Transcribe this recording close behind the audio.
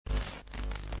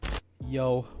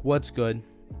Yo, what's good?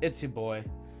 It's your boy,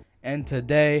 and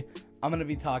today I'm going to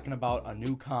be talking about a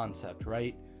new concept,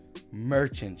 right?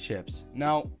 Merchant ships.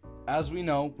 Now, as we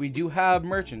know, we do have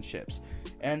merchant ships,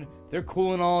 and they're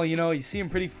cool and all, you see them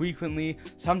pretty frequently.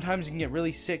 Sometimes you can get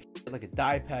really sick, like a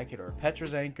die packet or a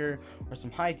Petra's anchor, or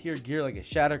some high tier gear like a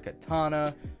shattered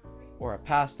katana or a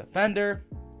past defender,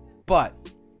 but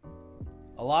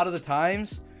a lot of the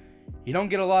times, you don't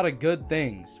get a lot of good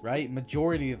things, right?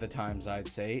 Majority of the times, I'd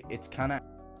say, it's kind of.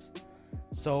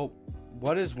 So,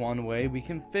 what is one way we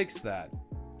can fix that?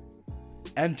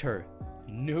 Enter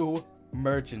new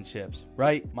merchant ships,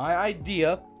 right? My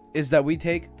idea is that we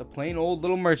take the plain old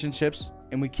little merchant ships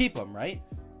and we keep them, right?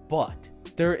 But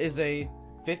there is a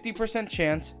 50%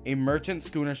 chance a merchant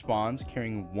schooner spawns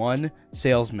carrying one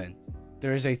salesman.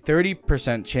 There is a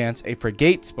 30% chance a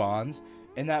frigate spawns,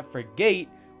 and that frigate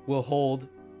will hold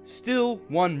still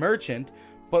one merchant,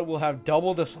 but will have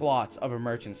double the slots of a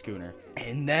merchant schooner.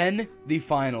 And then the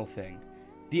final thing,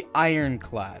 the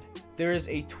ironclad. There is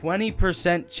a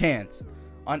 20% chance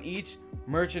on each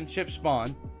merchant ship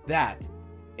spawn that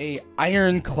a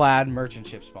ironclad merchant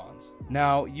ship spawns.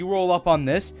 Now you roll up on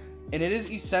this and it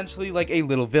is essentially like a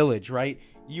little village, right?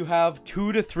 You have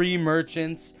 2 to 3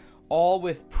 merchants, all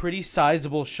with pretty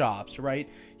sizable shops, right?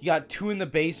 You got 2 in the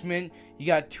basement, you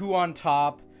got 2 on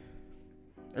top,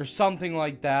 or something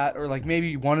like that, or like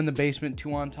maybe 1 in the basement,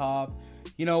 2 on top,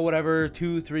 whatever,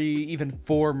 2, 3, even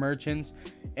 4 merchants,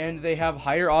 and they have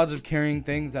higher odds of carrying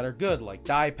things that are good, like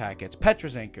die packets,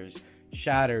 Petra's anchors,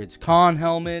 shattereds, con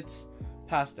helmets,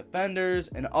 past defenders,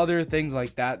 and other things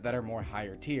like that that are more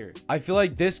higher tier. I feel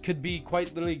like this could be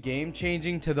quite literally game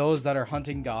changing to those that are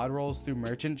hunting god rolls through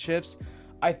merchant ships.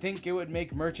 I think it would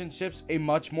make merchant ships a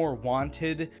much more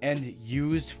wanted and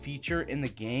used feature in the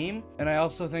game. And I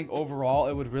also think overall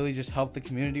it would really just help the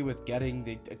community with getting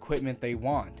the equipment they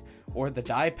want, or the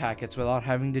die packets without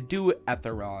having to do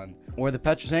Etheron, or the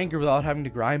Petra's anchor without having to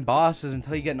grind bosses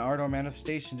until you get an Ardor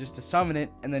manifestation just to summon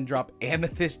it and then drop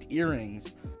amethyst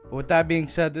earrings. But with that being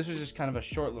said, this was just kind of a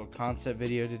short little concept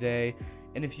video today.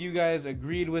 And if you guys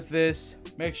agreed with this,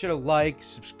 make sure to like,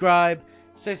 subscribe,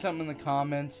 say something in the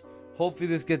comments. Hopefully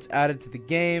this gets added to the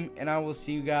game, and I will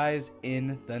see you guys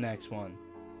in the next one.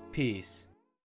 Peace.